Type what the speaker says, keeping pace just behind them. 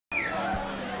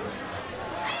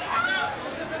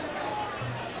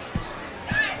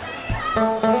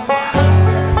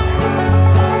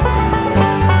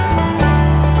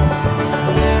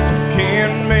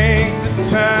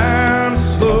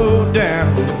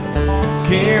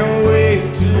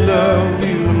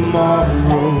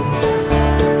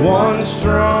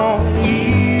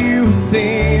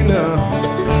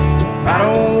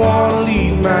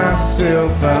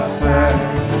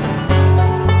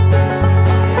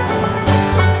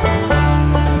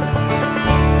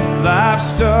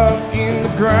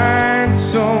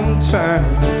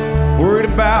sometimes, worried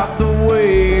about the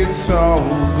way it's all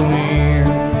going.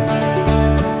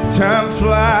 Time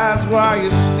flies while you're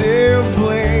still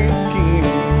blinking.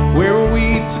 Where are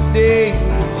we today,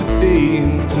 today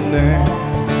and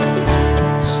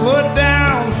tonight? Slow it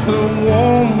down for the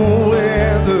warmer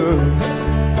weather.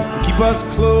 Keep us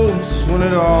close when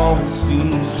it all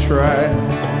seems trite.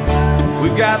 We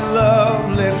got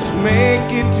love, let's make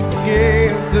it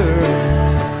together.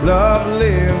 Love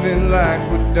living like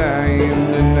we're dying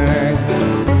tonight.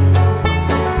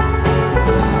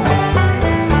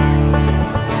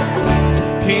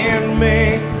 Can't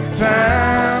make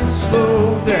time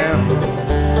slow down.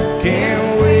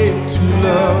 Can't wait to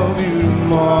love you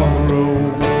tomorrow.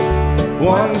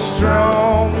 One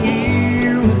strong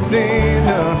you within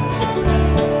us.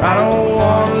 I don't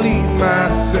want to leave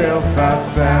myself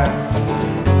outside.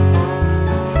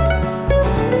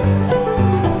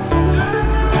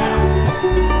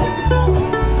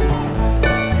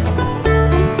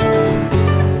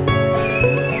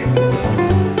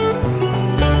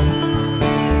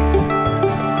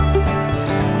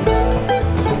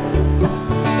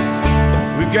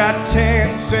 Got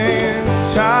tents and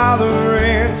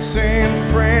tolerance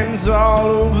and friends all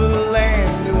over the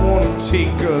land that wanna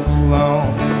take us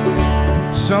along.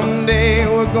 Someday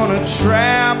we're gonna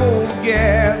travel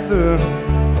together,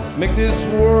 make this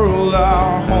world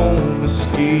our home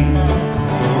escape.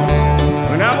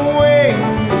 When I'm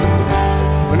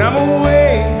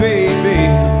away, baby,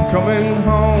 coming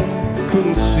home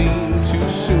couldn't seem too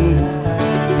soon.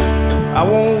 I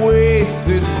won't waste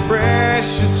this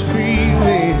precious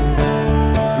feeling.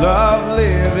 Love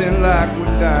living like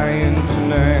we're dying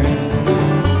tonight.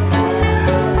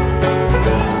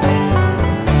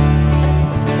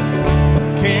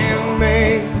 Can't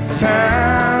make the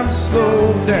time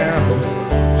slow down.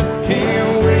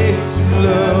 Can't wait to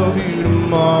love you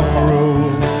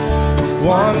tomorrow.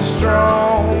 One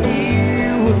strong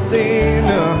you within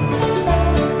us.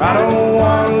 I don't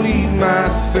want to leave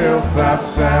myself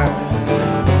outside.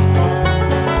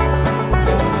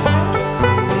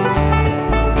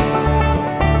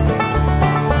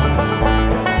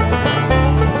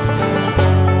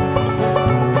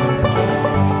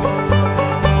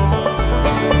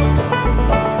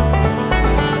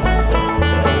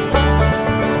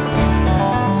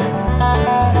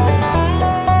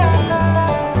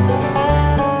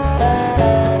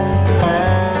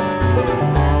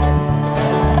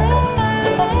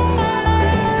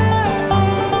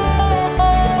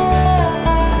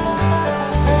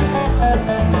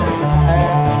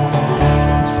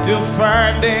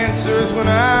 Fire dancers when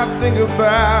I think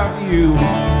about you,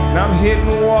 and I'm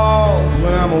hitting walls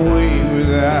when I'm away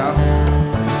without.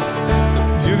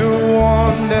 You're the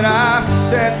one that I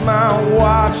set my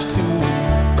watch to.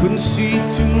 Couldn't see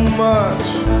too much,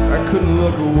 I couldn't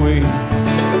look away.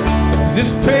 'Cause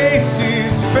this pace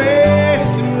is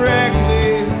fast and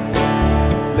reckless.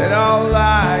 Let all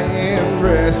lie and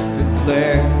rest at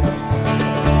last.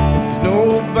 'Cause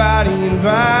nobody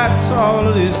invites all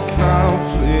of this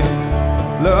conflict.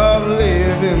 Love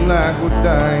living like we're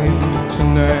dying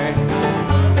tonight.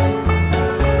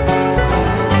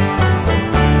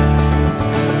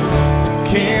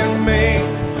 Can't make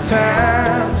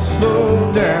time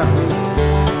slow down.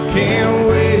 Can't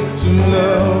wait to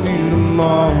love you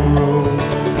tomorrow.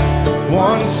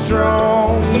 One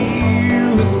strong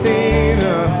you within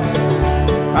us.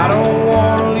 I don't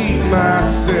want to leave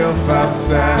myself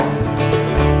outside.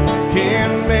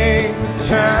 Can't make the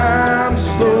time